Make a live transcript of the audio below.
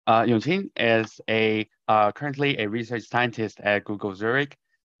Yongqin is currently a research scientist at Google Zurich.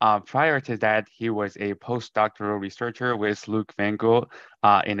 Prior to that, he was a postdoctoral researcher with Luc Van Gogh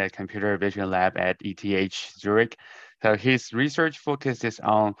in a computer vision lab at ETH Zurich. So his research focuses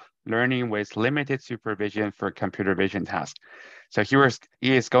on learning with limited supervision for computer vision tasks. So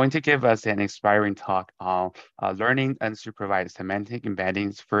he is going to give us an inspiring talk on learning unsupervised semantic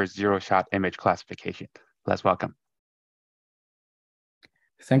embeddings for zero-shot image classification. Let's welcome.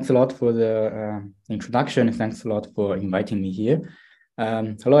 Thanks a lot for the introduction. Thanks a lot for inviting me here.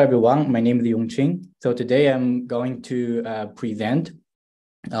 Hello, everyone. My name is Yongqin. So today I'm going to present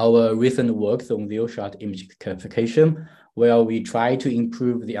our recent works on zero-shot image classification, where we try to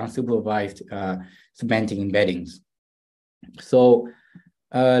improve the unsupervised semantic embeddings. So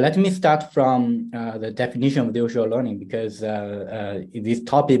let me start from the definition of zero-shot learning, because this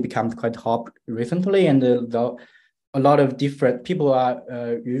topic becomes quite hot recently, and a lot of different people are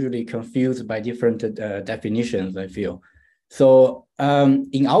usually confused by different definitions, I feel. So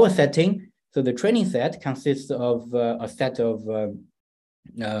in our setting, so the training set consists of a set of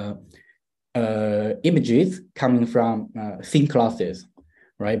images coming from thin classes,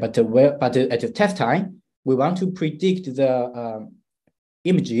 right? But at the test time, we want to predict the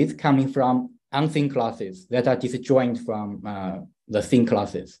images coming from unthin classes that are disjoint from the thin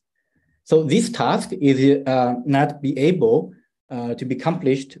classes. So this task is not be able to be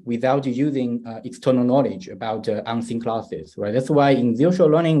accomplished without using external knowledge about unseen classes, right? That's why in zero-shot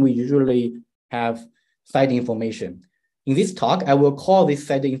learning, we usually have side information. In this talk, I will call this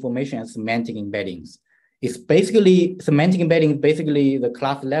side information as semantic embeddings. It's basically, semantic embedding is basically the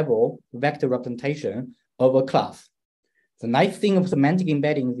class level vector representation of a class. The nice thing of semantic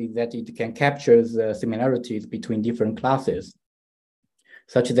embeddings is that it can capture the similarities between different classes,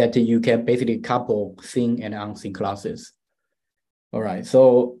 such that you can basically couple thin and unseen classes. All right,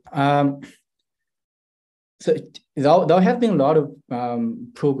 so there has been a lot of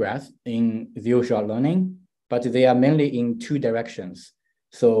progress in zero-shot learning, but they are mainly in two directions.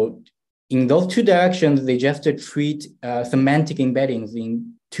 So in those two directions, they just treat semantic embeddings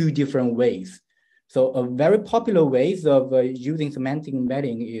in two different ways. So a very popular ways of using semantic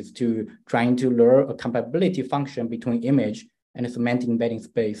embedding is to trying to learn a compatibility function between image and a semantic embedding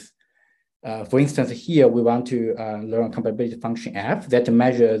space. For instance, here we want to learn a compatibility function f that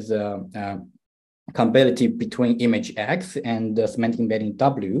measures compatibility between image x and the semantic embedding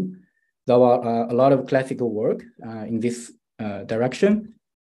w. There are a lot of classical work in this direction.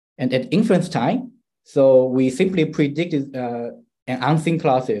 And at inference time, so we simply predicted an unseen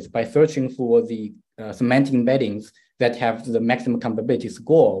classes by searching for the semantic embeddings that have the maximum compatibility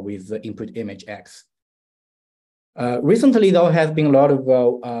score with the input image x. Recently, there has been a lot of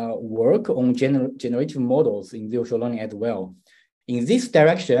work on generative models in zero-shot learning as well. In this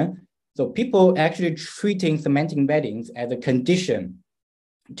direction, so people actually treating semantic embeddings as a condition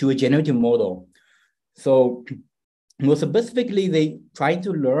to a generative model. So more specifically, they try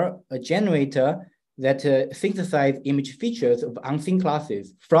to learn a generator that synthesize image features of unseen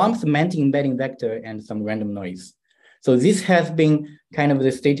classes from semantic embedding vector and some random noise. So this has been kind of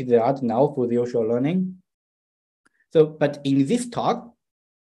the state of the art now for zero-shot learning. So, but in this talk,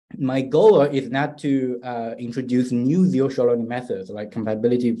 my goal is not to introduce new zero-shot learning methods like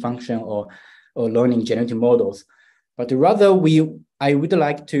compatibility function or learning generative models, but rather I would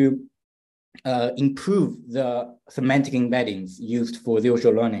like to improve the semantic embeddings used for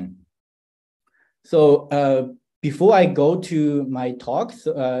zero-shot learning. So before I go to my talks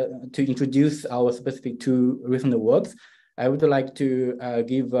to introduce our specific two recent works, I would like to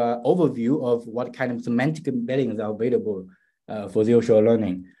give an overview of what kind of semantic embeddings are available for zero-shot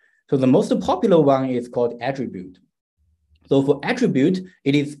learning. So the most popular one is called attribute. So for attribute,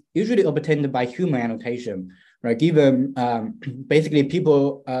 it is usually obtained by human annotation, right? Given basically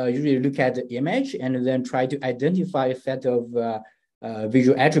people usually look at the image and then try to identify a set of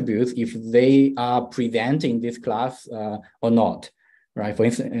visual attributes if they are present in this class or not, right? For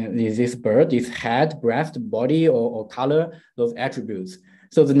instance, is this bird, is head, breast, body, or color, those attributes.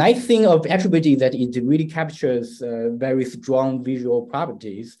 So the nice thing of attribute is that it really captures very strong visual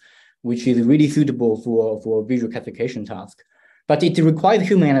properties, which is really suitable for visual classification task. But it requires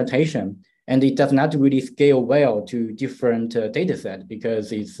human annotation, and it does not really scale well to different data sets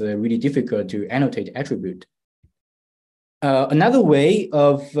because it's really difficult to annotate attribute. Another way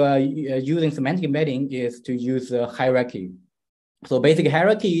of using semantic embedding is to use a hierarchy. So basic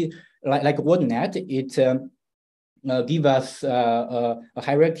hierarchy, like WordNet, it gives us a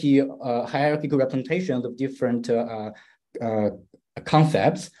hierarchical representation of different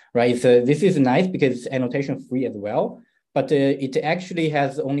concepts, right? So this is nice because it's annotation free as well. but it actually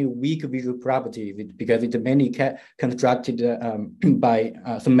has only weak visual properties because it's mainly constructed by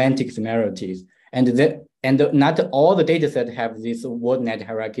semantic similarities. And not all the datasets have this WordNet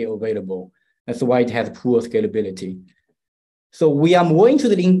hierarchy available. That's why it has poor scalability. So we are more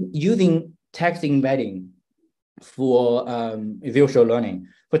interested in using text embedding for visual learning.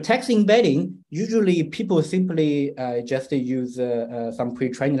 For text embedding, usually people simply just use some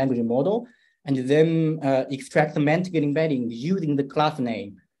pre-trained language model and then extract semantic embedding using the class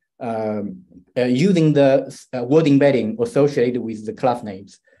name, using the word embedding associated with the class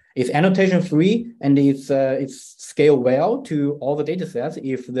names. It's annotation free and it's scaled well to all the data sets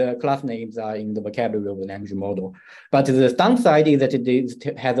if the class names are in the vocabulary of the language model. But the downside is that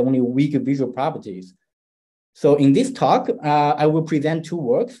it has only weak visual properties. So in this talk, I will present two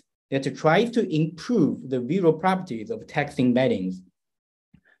works that tries to improve the visual properties of text embeddings.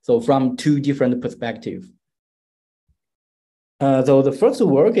 So from two different perspectives. So the first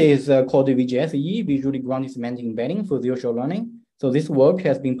work is called the VGSE, Visually Grounded Semantic Embedding for Visual Learning. So this work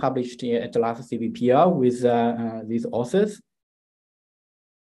has been published at the last CVPR with these authors.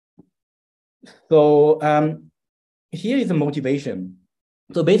 So here is the motivation.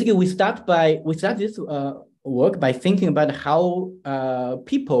 So basically, we start this work by thinking about how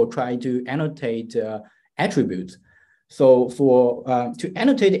people try to annotate attributes. So for to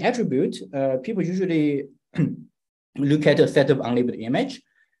annotate attribute, people usually look at a set of unlabeled image,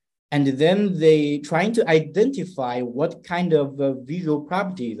 and then they trying to identify what kind of visual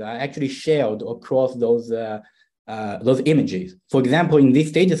properties are actually shared across those images. For example, in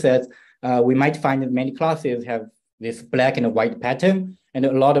this data set, we might find that many classes have this black and white pattern, and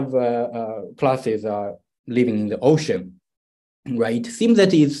a lot of classes are living in the ocean, right? It seems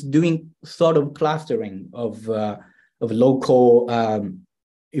that it's doing sort of clustering of local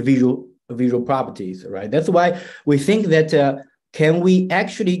visual properties, right? That's why we think that can we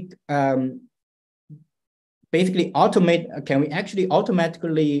actually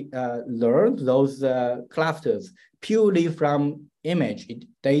automatically learn those clusters purely from image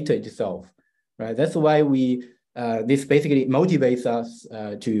data itself, right? That's why we this basically motivates us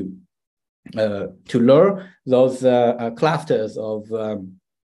to learn those clusters of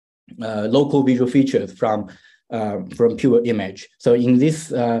local visual features from pure image. So in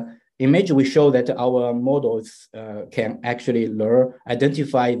this image, we show that our models can actually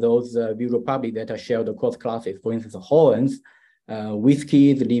identify those visual properties that are shared across classes. For instance, horns,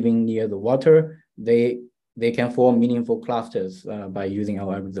 whiskies living near the water, they can form meaningful clusters by using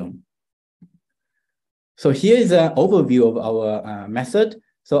our algorithm. So here is an overview of our method.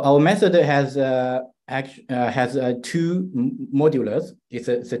 So our method has two modulars. It's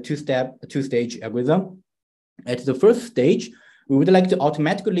a two-stage algorithm. At the first stage, we would like to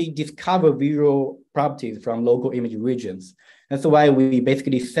automatically discover visual properties from local image regions. That's why we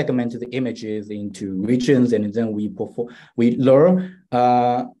basically segment the images into regions, and then we learn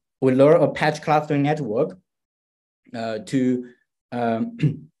a patch clustering network to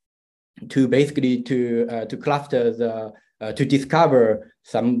cluster to discover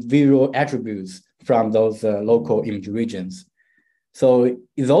some visual attributes from those local image regions. So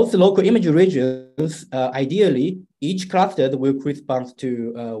in those local image regions, ideally, each cluster will correspond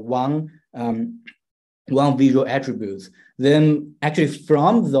to one visual attribute. Then actually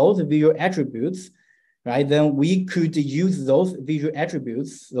from those visual attributes, right, then we could use those visual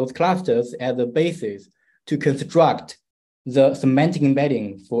attributes, those clusters as a basis to construct the semantic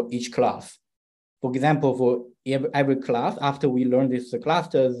embedding for each class. For example, for every class, after we learn this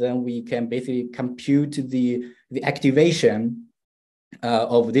cluster, then we can basically compute the activation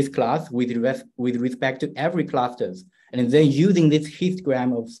of this class with respect to every clusters, and then using this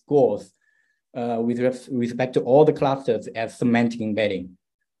histogram of scores with respect to all the clusters as semantic embedding,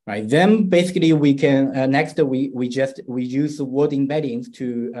 right? Then basically we can next we use word embeddings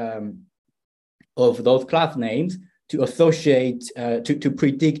to of those class names to associate to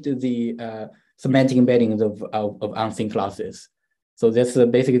predict the semantic embeddings of unseen classes. So that's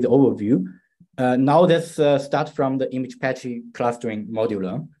basically the overview. Now let's start from the image patch clustering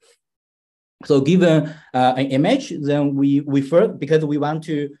modular. So given an image, then we first, because we want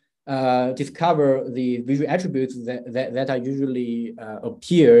to discover the visual attributes that are usually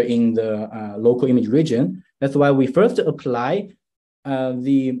appear in the local image region. That's why we first apply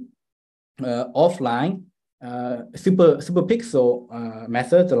the offline superpixel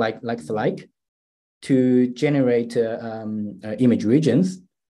method like to generate image regions.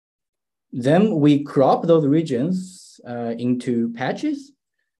 Then we crop those regions into patches.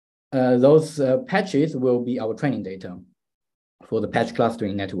 Those patches will be our training data for the patch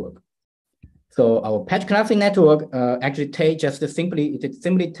clustering network. So our patch clustering network actually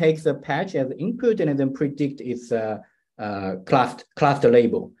simply takes the patch as input and then predict its cluster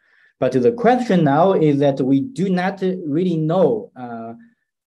label. But the question now is that we do not really know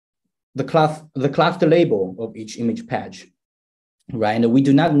the cluster label of each image patch, right? And we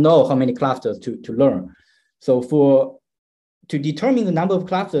do not know how many clusters to learn. So to determine the number of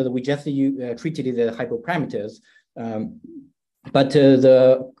clusters, we just treated it as hyperparameters.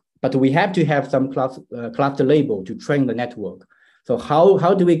 But we have to have some cluster label to train the network. So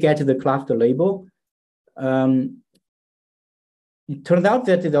how do we get the cluster label? It turns out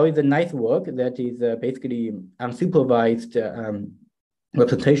that there is a nice work that is basically unsupervised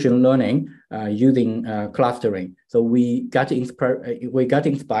representation learning using clustering. So we got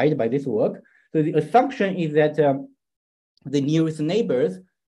inspired by this work. So the assumption is that the nearest neighbors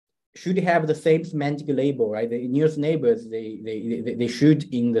should have the same semantic label, right? The nearest neighbors, they should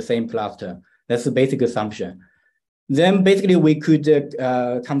in the same cluster. That's the basic assumption. Then basically we could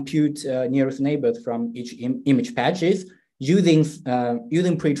compute nearest neighbors from each image patches using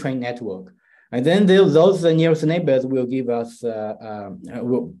pre-trained network. And then those nearest neighbors will give us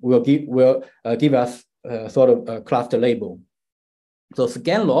give us sort of a cluster label. So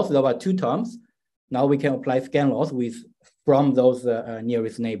scan loss, there are two terms. Now we can apply scan loss from those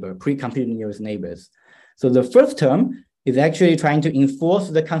nearest neighbor, pre-computed nearest neighbors. So the first term is actually trying to enforce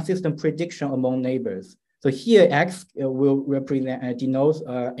the consistent prediction among neighbors. So here X will represent denotes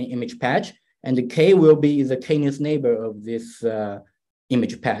an image patch, and the K will be the k-nearest neighbor of this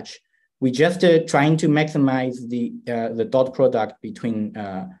image patch. We just trying to maximize the dot product between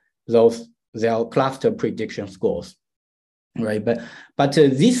their cluster prediction scores, right? But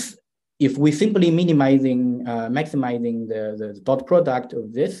this, if we simply maximizing the dot product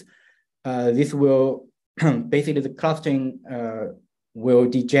of this, this will basically the clustering will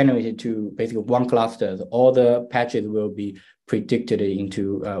degenerate to basically one cluster. All the patches will be predicted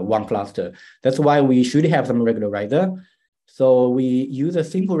into one cluster. That's why we should have some regularizer. So we use a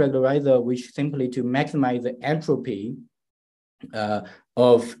simple regularizer, which simply to maximize the entropy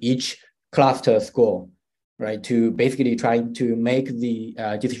of each cluster score, right? To basically try to make the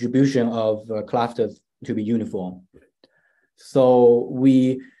distribution of clusters to be uniform. So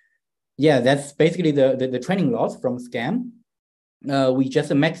that's basically the training loss from SCAN. We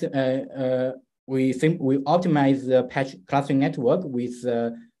just we optimize the patch clustering network with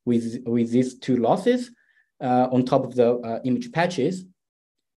these two losses on top of the image patches.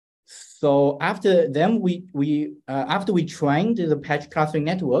 So after we trained the patch clustering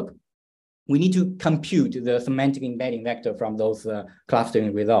network, we need to compute the semantic embedding vector from those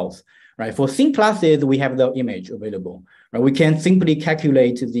clustering results, right? For thin classes, we have the image available, right? We can simply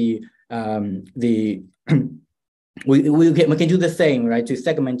calculate we can do the same, right? To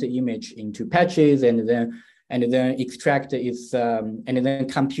segment the image into patches and then extract its and then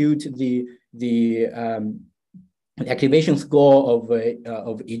compute the activation score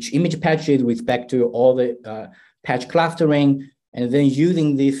of each image patches with respect to all the patch clustering, and then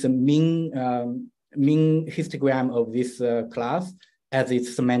using this mean histogram of this class as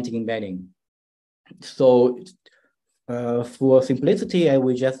its semantic embedding. So for simplicity, I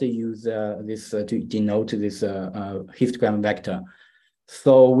will just use this to denote this histogram vector.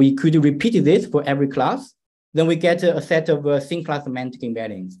 So we could repeat this for every class. Then we get a set of thin class semantic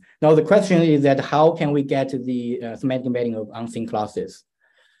embeddings. Now the question is that how can we get the semantic embedding of unthin classes?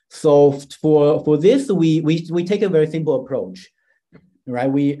 So for this, we take a very simple approach,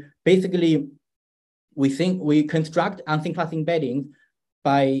 right? We construct unthin class embeddings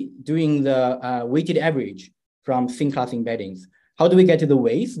by doing the weighted average from thin class embeddings. How do we get to the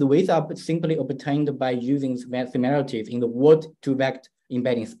weights? The weights are simply obtained by using similarities in the word-to-vect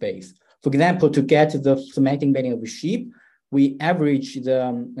embedding space. For example, to get the semantic embedding of sheep, we weighted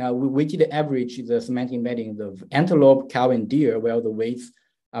average the semantic embedding of antelope, cow, and deer, where the weights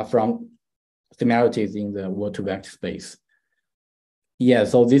are from similarities in the word-to-vect space. Yeah,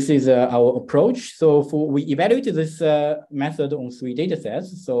 so this is our approach. So we evaluated this method on 3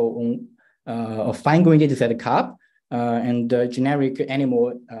 datasets. So on a fine-grained dataset CAP and generic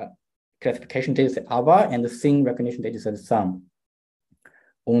animal classification dataset AVA and the scene recognition dataset SUM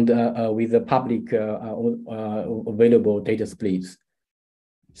on with the public available data splits.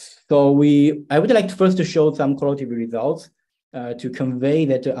 So I would like to first show some qualitative results to convey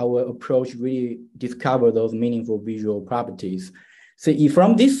that our approach really discover those meaningful visual properties. So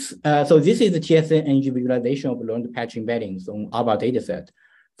from this, so this is the TSN-NG visualization of learned patch embeddings on AVA dataset.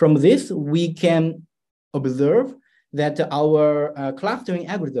 From this, we can observe that our clustering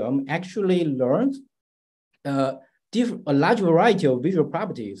algorithm actually learns a large variety of visual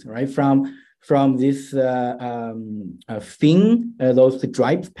properties, right? From from this fin, those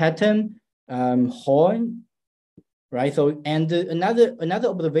stripes pattern, horn, right? So, and another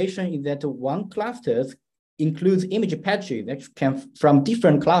observation is that one cluster includes image patches that come from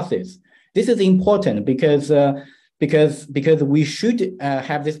different classes. This is important because we should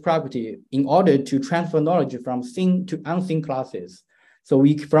have this property in order to transfer knowledge from seen to unseen classes. So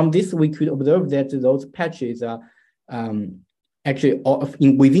from this we could observe that those patches are actually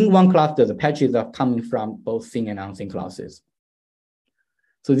within one cluster, the patches are coming from both seen and unseen classes.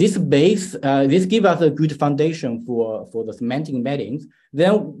 So this gives us a good foundation for the semantic embeddings.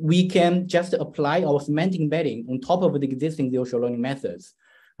 Then we can just apply our semantic embedding on top of the existing zero-shot learning methods,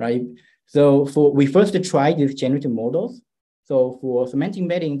 right? So we first tried these generative models. So for semantic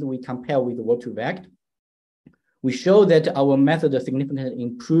embeddings, we compare with word-to-vect. We show that our method significantly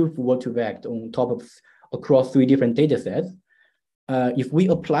improves word-to-vect on top of across 3 different data sets. If we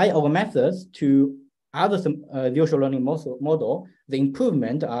apply our methods to other zero-shot learning model, the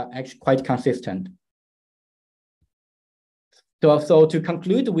improvements are actually quite consistent. So to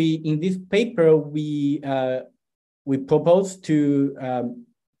conclude, in this paper we propose to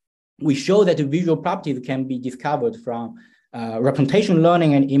we show that the visual properties can be discovered from representation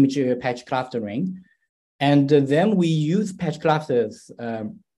learning and image patch clustering, and then we use patch clusters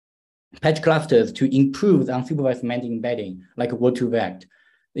to improve the unsupervised semantic embedding, like word-to-vect.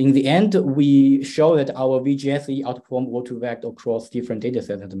 In the end, we show that our VGSE outperform word-to-vect across different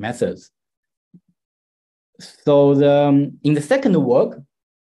datasets and methods. So in the second work,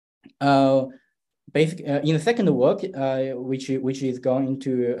 which is going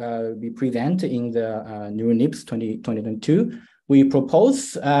to be presented in the NeuralNIPS 2022, we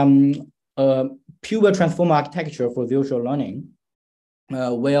propose a pure transformer architecture for zero-shot learning,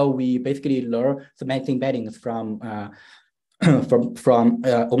 where we basically learn semantic embeddings from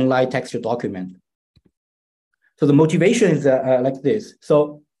online textual document. So the motivation is like this.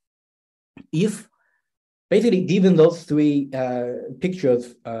 So if basically given those 3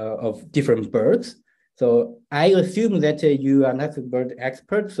 pictures of different birds, so I assume that you are not a bird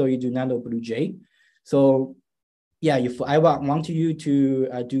expert, so you do not know blue jay. So yeah, if I want you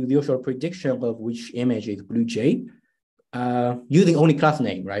to do zero-shot prediction of which image is blue jay, using only class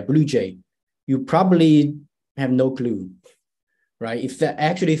name, right, blue jay, you probably have no clue. Right, it's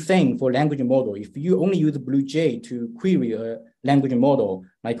actually same for language model. If you only use blue jay to query a language model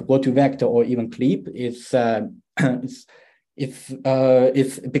like word-to-vector or even CLIP, it's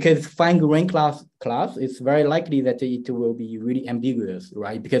because it's fine-grained class, it's very likely that it will be really ambiguous,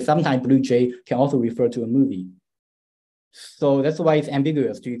 right? Because sometimes blue jay can also refer to a movie. So that's why it's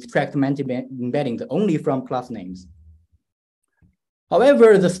ambiguous to extract semantic embeddings only from class names.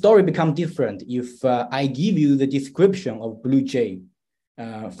 However, the story becomes different if I give you the description of blue jay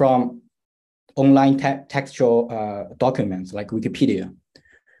from online textual documents like Wikipedia.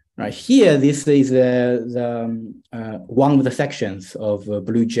 Right here, this is one of the sections of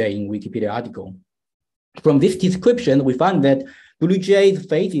blue jay in Wikipedia article. From this description, we found that blue jay's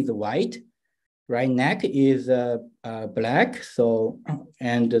face is white, right? Neck is black, so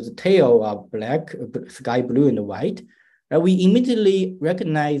and the tail are black, sky blue and white. We immediately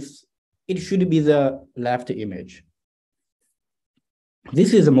recognize it should be the left image.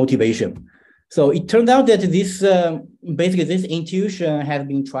 This is the motivation. So it turned out that this basically this intuition has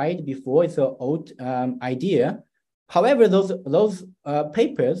been tried before. It's an old idea. However, those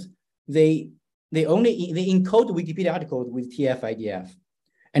papers they encode Wikipedia articles with TF-IDF,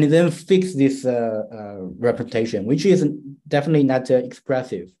 and then fix this representation, which is definitely not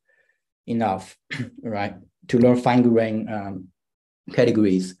expressive enough, right, to learn fine-grained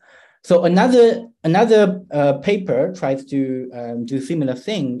categories. So another paper tries to do similar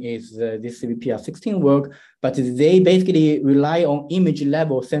thing is this CVPR16 work, but they basically rely on image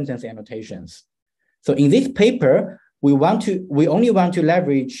level sentence annotations. So in this paper, we only want to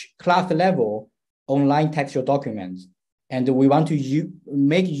leverage class level online textual documents, and we want to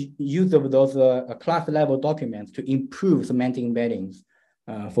make use of those class level documents to improve semantic embeddings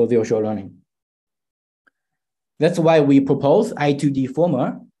for zero-shot learning. That's why we propose I2D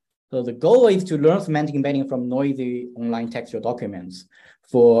former. So the goal is to learn semantic embedding from noisy online textual documents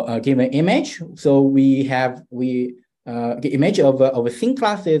for a given image. So we have the image of a thin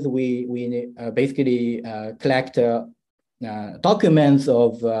classes. We basically collect documents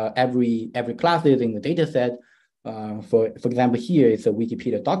of every classes in the data set. For example, here is a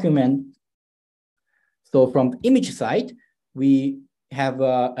Wikipedia document. So from image side, we have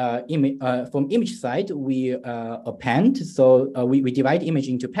from image side, we append. So we divide image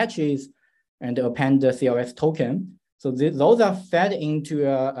into patches and append the CLS token. So those are fed into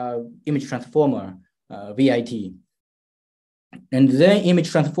a image transformer, VIT. And then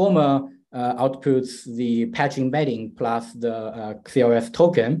image transformer outputs the patch embedding plus the CLS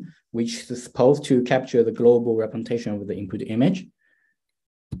token, which is supposed to capture the global representation of the input image.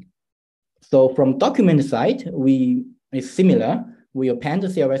 So from document side, it's similar. We append the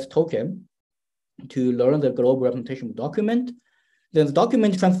CLS token to learn the global representation of document. Then the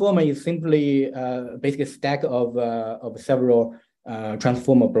document transformer is simply basically a stack of several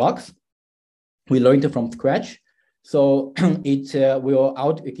transformer blocks. We learned it from scratch. So it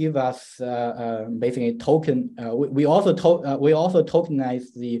will give us basically token. We also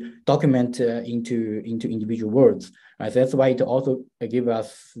tokenize the document into individual words. Right? That's why it also gives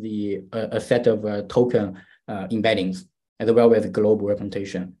us a set of token embeddings as well as global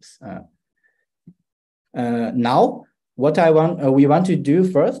representations. Now, what we want to do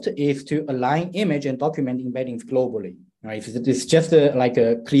first is to align image and document embeddings globally. Right? It's just like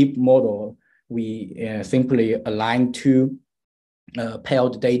a clip model. We simply align two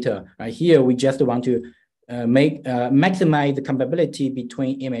paired data. Right? Here, we just want to maximize the compatibility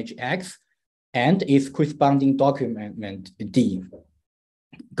between image X and its corresponding document D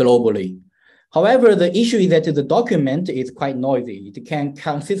globally. However, the issue is that the document is quite noisy. It can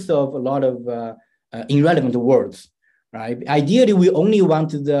consist of a lot of irrelevant words. Right? Ideally, we only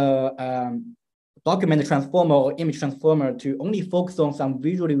want the document transformer or image transformer to only focus on some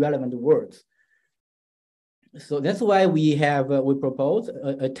visually relevant words. So that's why we propose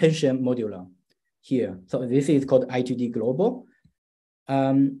attention modular here. So this is called I2D global.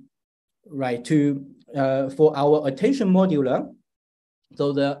 Right, for our attention modular,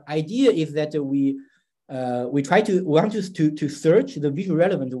 so the idea is that we want to search the visually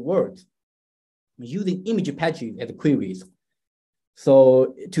relevant words using image patches as queries.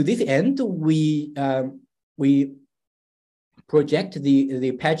 So to this end, we project the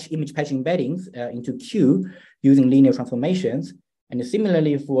image patch embeddings into Q using linear transformations. And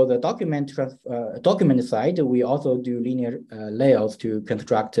similarly for the document side, we also do linear layouts to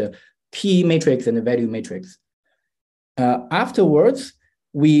construct key matrix and value matrix. Afterwards,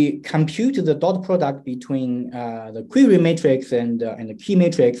 we compute the dot product between the query matrix and the key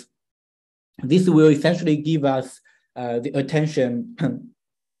matrix. This will essentially give us the attention,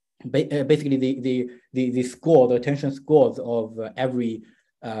 basically the score, the attention scores of every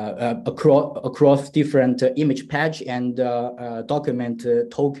across different image patch and document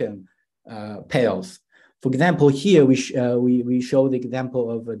token pairs. For example, here we show the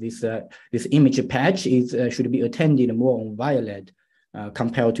example of this image patch should be attended more on violet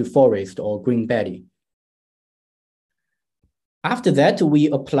compared to forest or green belly. After that, we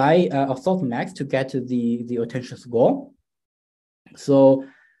apply a softmax to get the attention score. So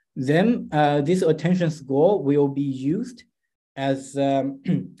then this attention score will be used as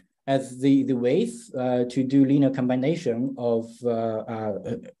the ways to do linear combination of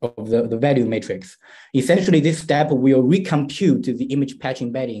the value matrix. Essentially, this step will recompute the image patch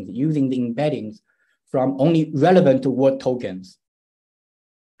embeddings using the embeddings from only relevant word tokens.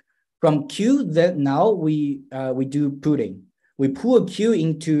 From Q, then now we do pooling. We pull a Q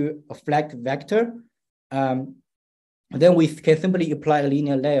into a flagged vector. Then we can simply apply a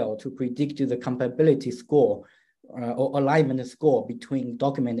linear layout to predict the compatibility score or alignment score between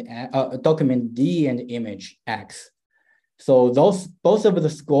document D and image X. So both of the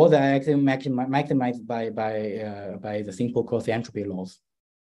scores are actually maximized by the simple cross entropy laws.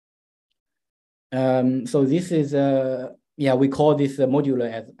 So this is we call this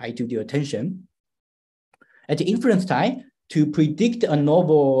modular as I2D attention. At the inference time, to predict a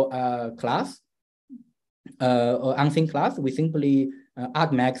novel class or unseen class, we simply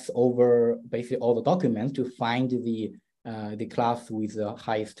argmax over basically all the documents to find the class with the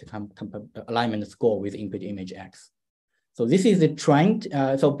highest alignment score with input image X. So this is the trained.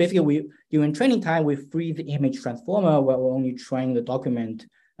 So basically, during training time, we free the image transformer while we only train the document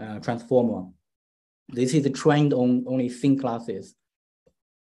transformer. This is trained on only thin classes.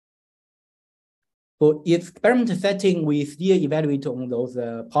 For experiment setting, we still evaluate on those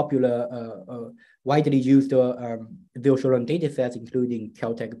popular, widely used visual datasets, including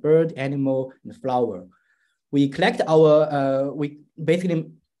Caltech bird, animal, and flower. We collect our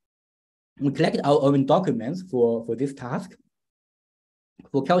collect our own documents for this task.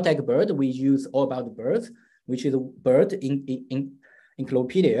 For Caltech bird, we use All About Birds, which is a bird in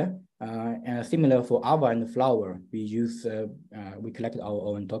Wikipedia. And similar for Ava and flower, we collect our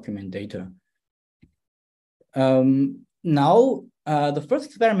own document data. Now, the first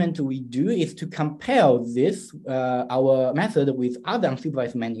experiment we do is to compare our method with other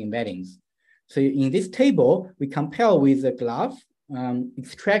unsupervised semantic embeddings. So in this table, we compare with the graph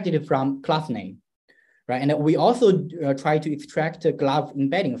extracted from class name, right? And we also try to extract a graph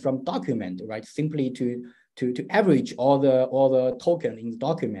embedding from document, right? Simply to average all the tokens in the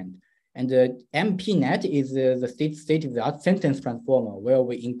document. And the MPNet is the state-of-the-art sentence transformer, where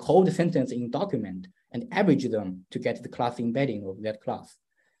we encode sentence in document and average them to get the class embedding of that class.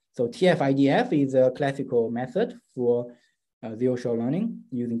 So TF-IDF is a classical method for zero-shot learning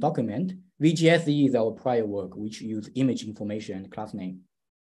using document. VGSE is our prior work, which use image information and class name.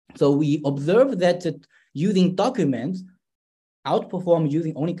 So we observe that using documents outperform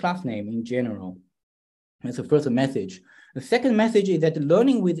using only class name in general. That's the first message. The second message is that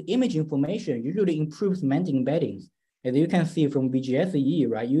learning with image information usually improves semantic embeddings. As you can see from VGSE,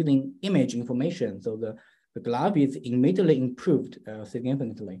 right, using image information, so the graph is immediately improved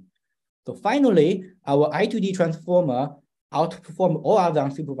significantly. So finally, our I2D transformer outperform all other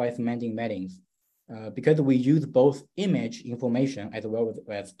unsupervised semantic embeddings because we use both image information as well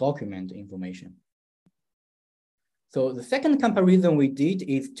as document information. So the second comparison we did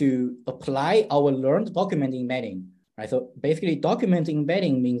is to apply our learned document embedding. Right? So basically, document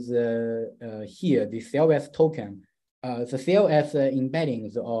embedding means here the CLS token, the CLS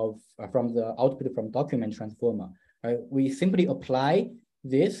embeddings from the output from document transformer. Right? We simply apply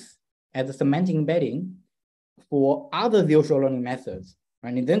this as a semantic embedding for other zero-shot learning methods,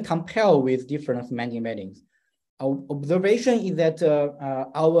 right? And then compare with different semantic embeddings. Our observation is that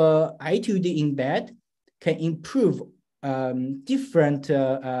our I2D embed can improve different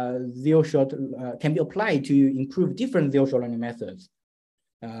zero-shot, can be applied to improve different zero-shot learning methods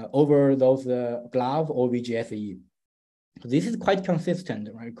over those GLAV or VGSE. So this is quite consistent,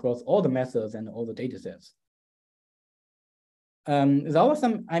 right, across all the methods and all the datasets. There were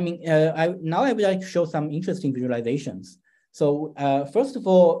some, now I would like to show some interesting visualizations. So first of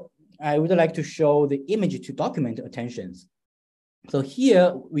all, I would like to show the image to document attentions. So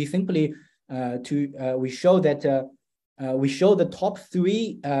here we simply, we show that, we show the top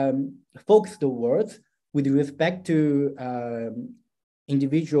three focused words with respect to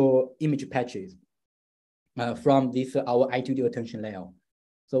individual image patches from this, our I2D attention layer.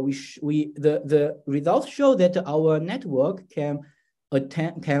 So the results show that our network can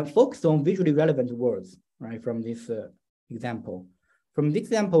focus on visually relevant words, right? From this example. From this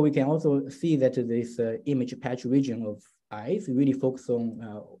example, we can also see that this image patch region of eyes really focus on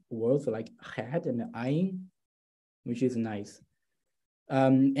words like head and eyeing, which is nice.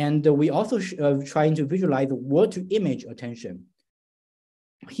 And we also trying to visualize word to image attention.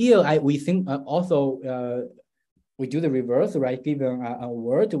 Here, we think also we do the reverse, right? Given a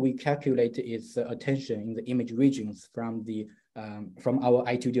word, we calculate its attention in the image regions from our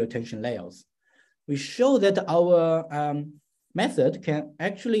I2D attention layers. We show that our method can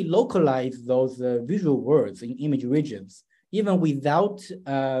actually localize those visual words in image regions, even without.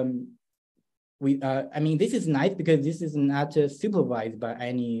 I mean, this is nice because this is not supervised by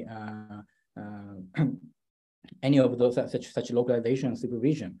any of those such localization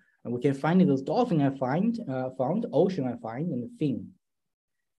supervision. And we can find those dolphin I found, ocean I find, and fin.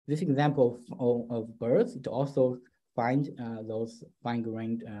 This example of birds, it also find those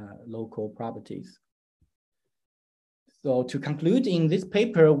fine-grained local properties. So to conclude, in this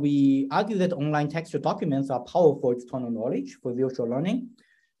paper, we argue that online textual documents are powerful external knowledge for zero-shot learning.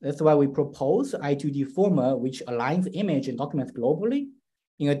 That's why we propose I2D format, which aligns image and documents globally.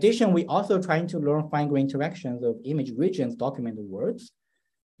 In addition, we also trying to learn fine-grained interactions of image regions documented words.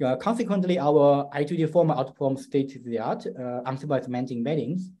 Consequently, our I2D format outperforms state-of-the-art unsupervised semantic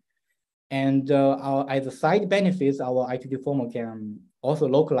embeddings. And as a side benefits, our I2D format can also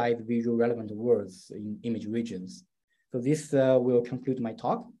localize visual relevant words in image regions. So this will conclude my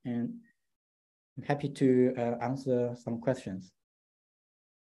talk, and I'm happy to answer some questions.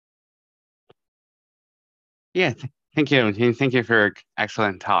 Yeah, thank you. Thank you for your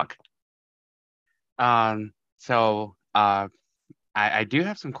excellent talk. I do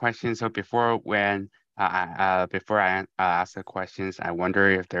have some questions. So before I ask the questions, I wonder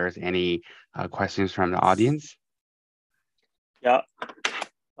if there's any questions from the audience. Yeah.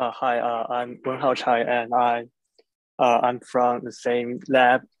 Hi, I'm Wenhao Chai, and I'm from the same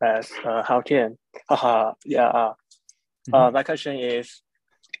lab as Hao Tian. Yeah. My question is,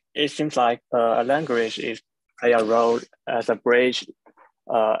 it seems like a language play a role as a bridge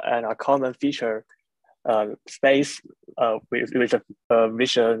and a common feature space with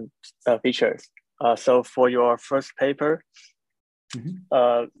vision features. So for your first paper,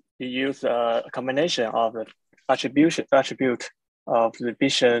 you use a combination of the attribute of the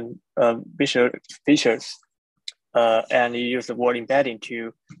visual features, and you use the word embedding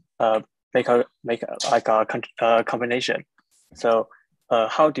to make like a combination. So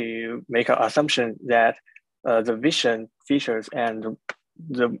how do you make an assumption that the vision features and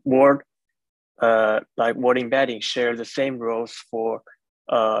the word like word embedding share the same roles for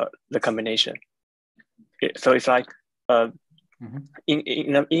the combination? So it's like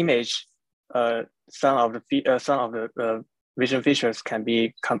in an image, some of the vision features can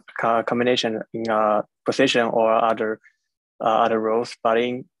be combination in position or other roles, but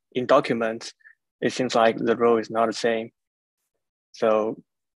in documents, it seems like the role is not the same. So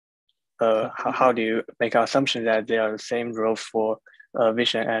how do you make an assumption that they are the same roles for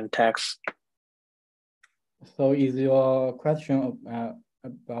vision and text? So is your question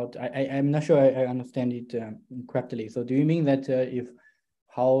about, I'm not sure I understand it correctly. So do you mean that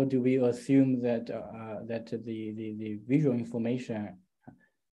how do we assume that that the visual information,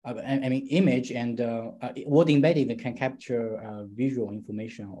 I mean image and word embedding can capture visual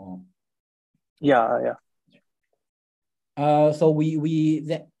information? Or yeah. So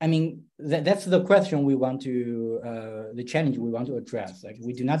that's the question we want to, the challenge we want to address. Like,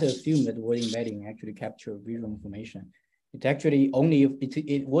 we do not assume that word embedding actually capture visual information. It actually only,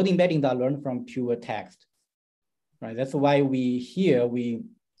 word embeddings are learned from pure text, right? That's why we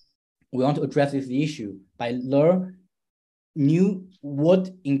want to address this issue by learn new word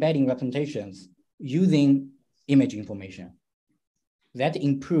embedding representations using image information. That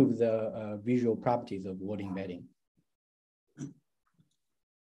improves the visual properties of word embedding.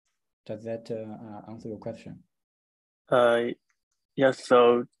 Does that answer your question? Yes.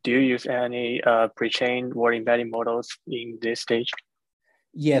 So do you use any pre-trained word embedding models in this stage?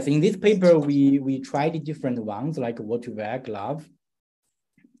 Yes, in this paper, we tried different ones like Word2Vec, Love.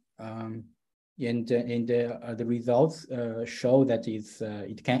 And the results show that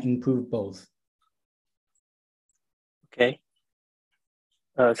it can improve both. Okay.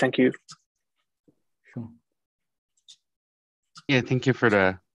 Thank you. Sure. Yeah, thank you for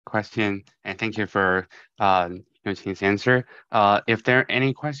the question, and thank you for Yongqin's answer. If there are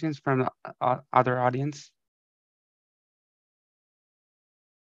any questions from the other audience?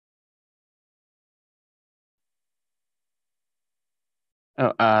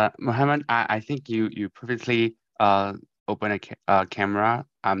 Oh, Mohammed, I think you previously opened a camera.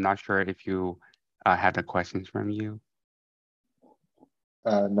 I'm not sure if you had the questions from you.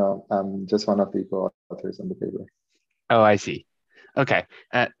 No, I'm just one of the co-authors on the paper. Oh, I see. Okay,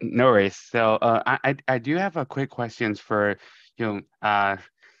 no worries. So I do have a quick questions for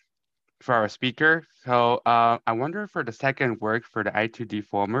for our speaker. So I wonder for the second work for the I2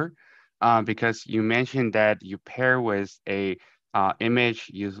 deformer, because you mentioned that you pair with a image,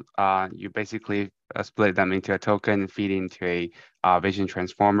 you basically split them into a token, feed into a vision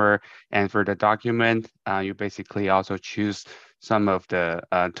transformer, and for the document, you basically also choose some of the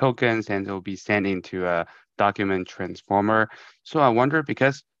tokens, and it will be sent into a document transformer. So I wonder,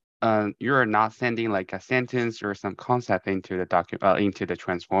 because you're not sending like a sentence or some concept into the document into the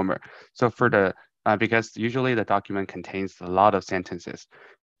transformer. So for the because usually the document contains a lot of sentences.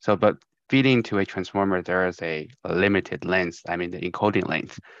 So but feeding to a transformer, there is a limited length. I mean the encoding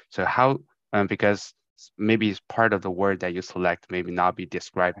length. So how because maybe it's part of the word that you select maybe not be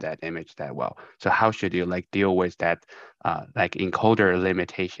described that image that well. So how should you like deal with that like encoder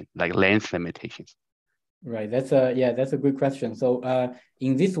limitation, like length limitations? Right. That's a good question. So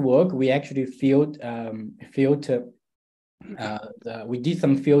in this work, we actually we did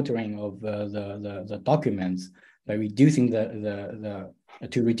some filtering of the documents by reducing to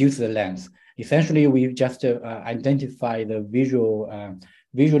reduce the length. Essentially, we just identify the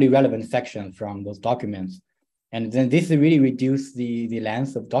visually relevant sections from those documents, and then this really reduced the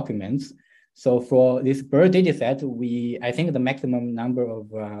length of documents. So for this bird dataset, I think the maximum number of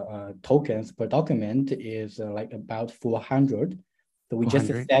tokens per document is like about 400. So we just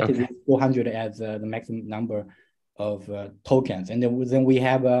set this 400 as the maximum number of tokens, and then we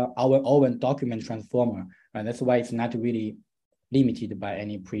have our own document transformer, and that's why it's not really limited by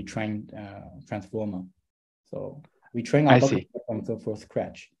any pre-trained transformer. So we train our document from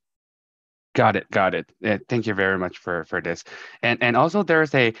scratch. Got it. Thank you very much for this. And also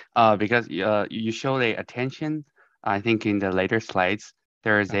there's a because you showed a attention. I think in the later slides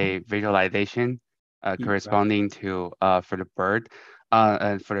there is a visualization corresponding to for the bird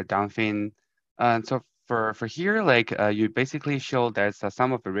and for the dolphin. So for here, like you basically show that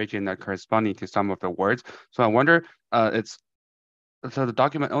some of the region are corresponding to some of the words. So I wonder so the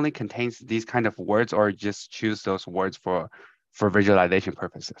document only contains these kind of words, or just choose those words for visualization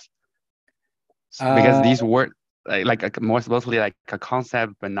purposes? Because these words mostly like a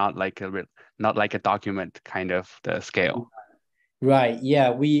concept, but not like a document kind of the scale. Right.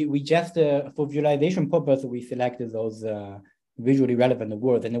 Yeah. We just for visualization purpose we selected those visually relevant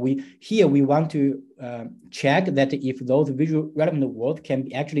words, and we want to check that if those visually relevant words can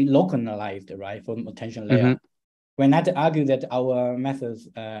be actually localized, right, from attention layer. We're not argue that our methods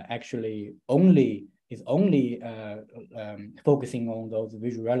actually only focusing on those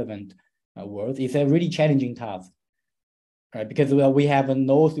visually relevant words. It's a really challenging task, right? Because we have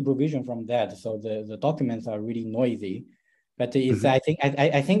no supervision from that, so the documents are really noisy. But it's I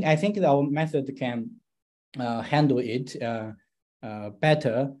think our method can handle it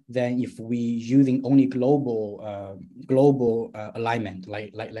better than if we using only global alignment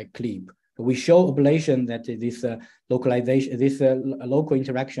like CLIP. We show ablation that this localization, this local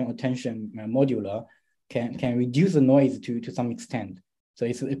interaction attention modular can reduce the noise to some extent. So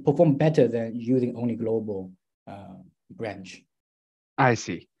it performs better than using only global branch. I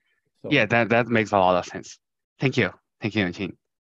see. So, yeah, that makes a lot of sense. Thank you, Yongqin.